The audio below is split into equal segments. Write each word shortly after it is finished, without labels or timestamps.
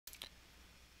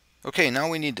Okay, now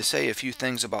we need to say a few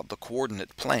things about the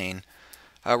coordinate plane.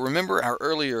 Remember our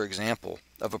earlier example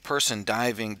of a person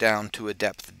diving down to a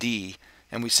depth d,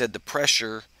 and we said the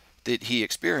pressure that he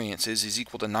experiences is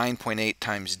equal to 9.8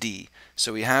 times d.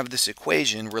 So we have this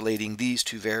equation relating these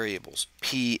two variables,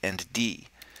 p and d.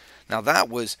 Now that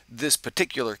was this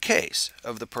particular case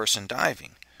of the person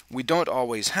diving. We don't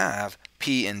always have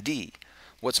p and d.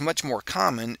 What's much more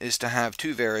common is to have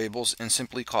two variables and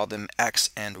simply call them x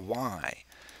and y.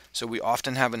 So we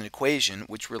often have an equation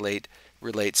which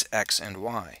relates x and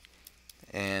y.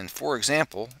 And for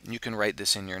example, you can write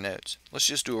this in your notes. Let's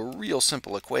just do a real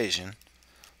simple equation.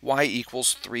 Y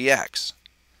equals 3x.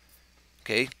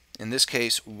 Okay, in this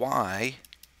case, y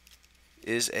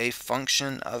is a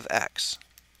function of x.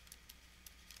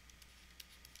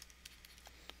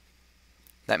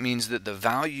 That means that the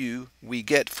value we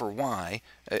get for y,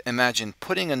 imagine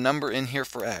putting a number in here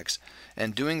for x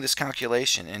and doing this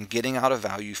calculation and getting out a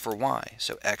value for y.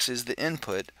 So x is the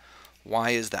input, y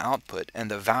is the output, and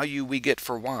the value we get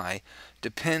for y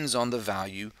depends on the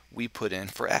value we put in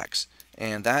for x.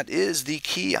 And that is the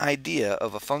key idea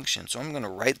of a function. So I'm going to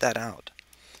write that out.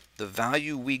 The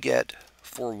value we get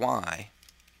for y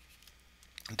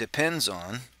depends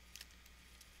on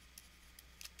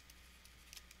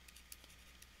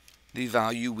the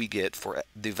value we get for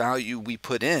the value we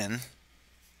put in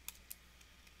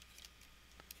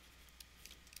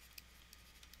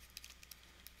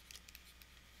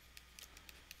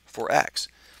for x.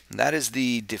 And that is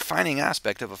the defining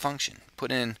aspect of a function.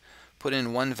 Put in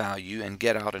one value and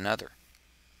get out another.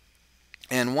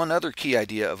 And one other key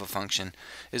idea of a function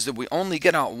is that we only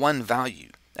get out one value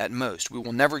at most. We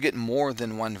will never get more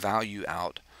than one value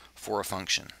out for a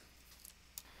function.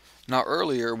 Now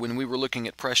earlier, when we were looking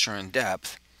at pressure and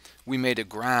depth, we made a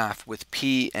graph with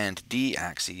p and d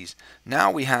axes.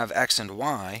 Now we have x and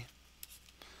y,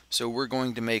 so we're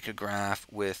going to make a graph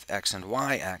with x and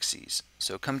y axes.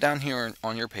 So come down here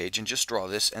on your page and just draw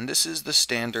this, and this is the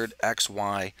standard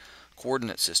xy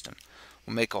coordinate system.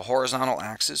 We'll make a horizontal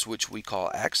axis, which we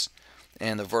call x,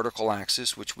 and the vertical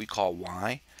axis, which we call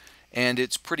y. And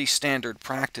it's pretty standard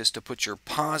practice to put your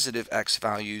positive x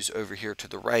values over here to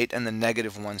the right and the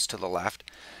negative ones to the left,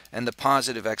 and the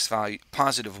positive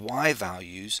y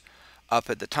values up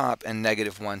at the top and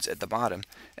negative ones at the bottom.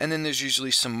 And then there's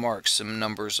usually some marks, some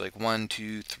numbers like 1,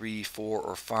 2, 3, 4,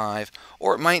 or 5,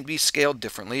 or it might be scaled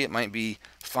differently. It might be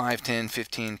 5, 10,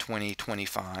 15, 20,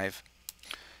 25,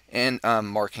 and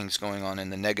markings going on in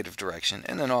the negative direction,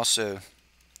 and then also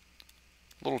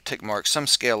little tick marks, some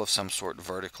scale of some sort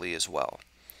vertically as well.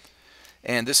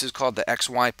 And this is called the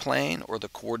xy plane or the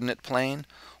coordinate plane,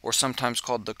 or sometimes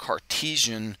called the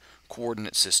Cartesian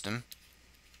coordinate system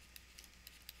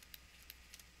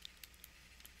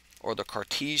or the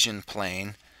Cartesian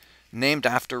plane, named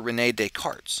after René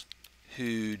Descartes,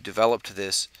 who developed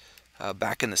this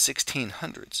back in the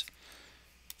 1600s.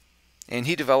 And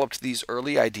he developed these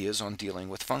early ideas on dealing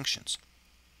with functions.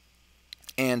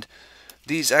 And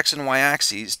these x and y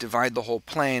axes divide the whole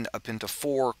plane up into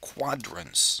 4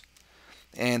 quadrants,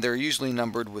 and they're usually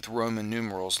numbered with Roman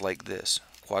numerals like this.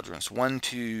 Quadrants 1,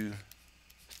 2,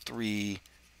 3,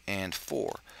 and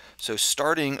 4. So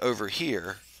starting over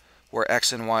here, where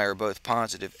x and y are both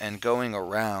positive, and going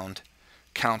around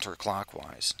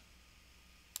counterclockwise.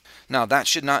 Now that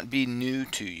should not be new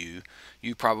to you.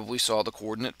 You probably saw the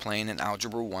coordinate plane in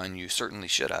Algebra 1. You certainly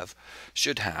should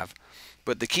have.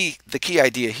 But the key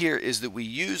idea here is that we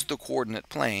use the coordinate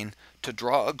plane to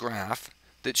draw a graph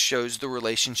that shows the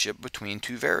relationship between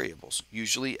two variables,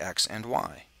 usually x and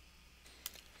y.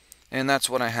 And that's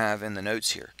what I have in the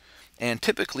notes here. And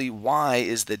typically y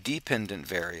is the dependent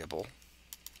variable,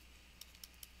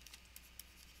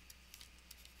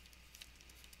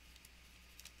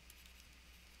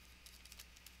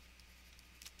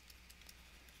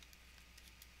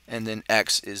 and then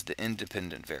x is the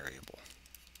independent variable.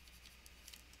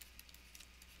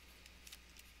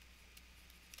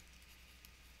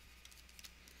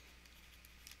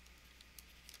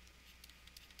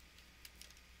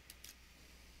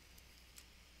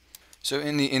 So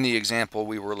in the example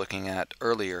we were looking at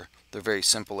earlier, the very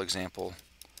simple example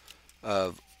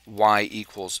of y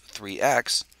equals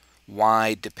 3x,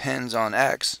 y depends on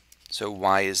x, so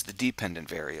y is the dependent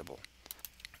variable.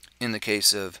 In the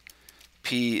case of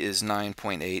p is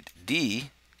 9.8d,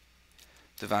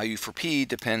 the value for p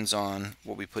depends on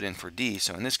what we put in for d,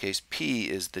 so in this case p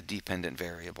is the dependent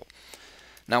variable.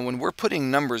 Now when we're putting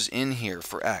numbers in here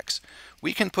for x,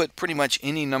 we can put pretty much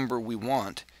any number we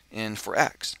want in for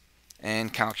x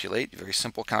and calculate, very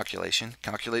simple calculation,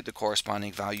 calculate the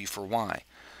corresponding value for y.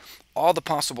 All the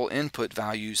possible input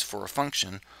values for a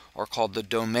function are called the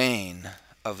domain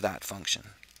of that function.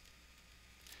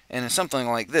 And in something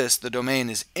like this, the domain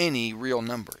is any real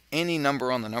number. Any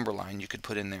number on the number line you could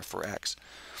put in there for x.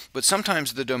 But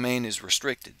sometimes the domain is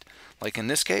restricted. Like in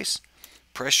this case,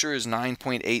 pressure is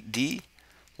 9.8 D.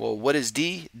 Well, what is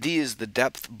D? D is the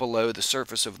depth below the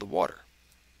surface of the water.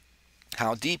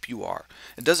 How deep you are.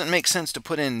 It doesn't make sense to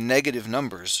put in negative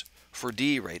numbers for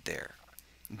D right there.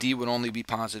 D would only be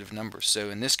positive numbers. So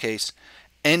in this case,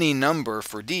 any number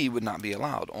for D would not be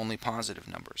allowed, only positive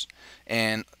numbers.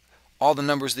 And all the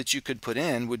numbers that you could put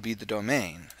in would be the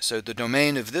domain. So the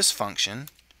domain of this function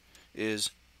is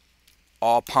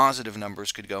all positive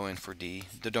numbers could go in for D.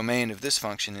 The domain of this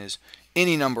function is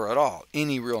any number at all,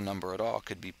 any real number at all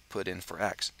could be put in for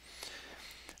x.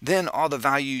 Then all the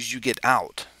values you get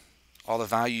out, all the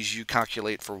values you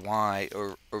calculate for y,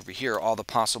 or over here, all the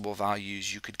possible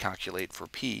values you could calculate for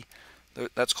p,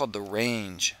 that's called the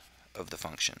range of the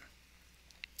function.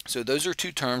 So those are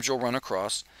two terms you'll run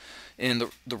across in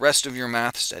the rest of your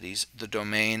math studies, the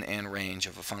domain and range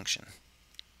of a function.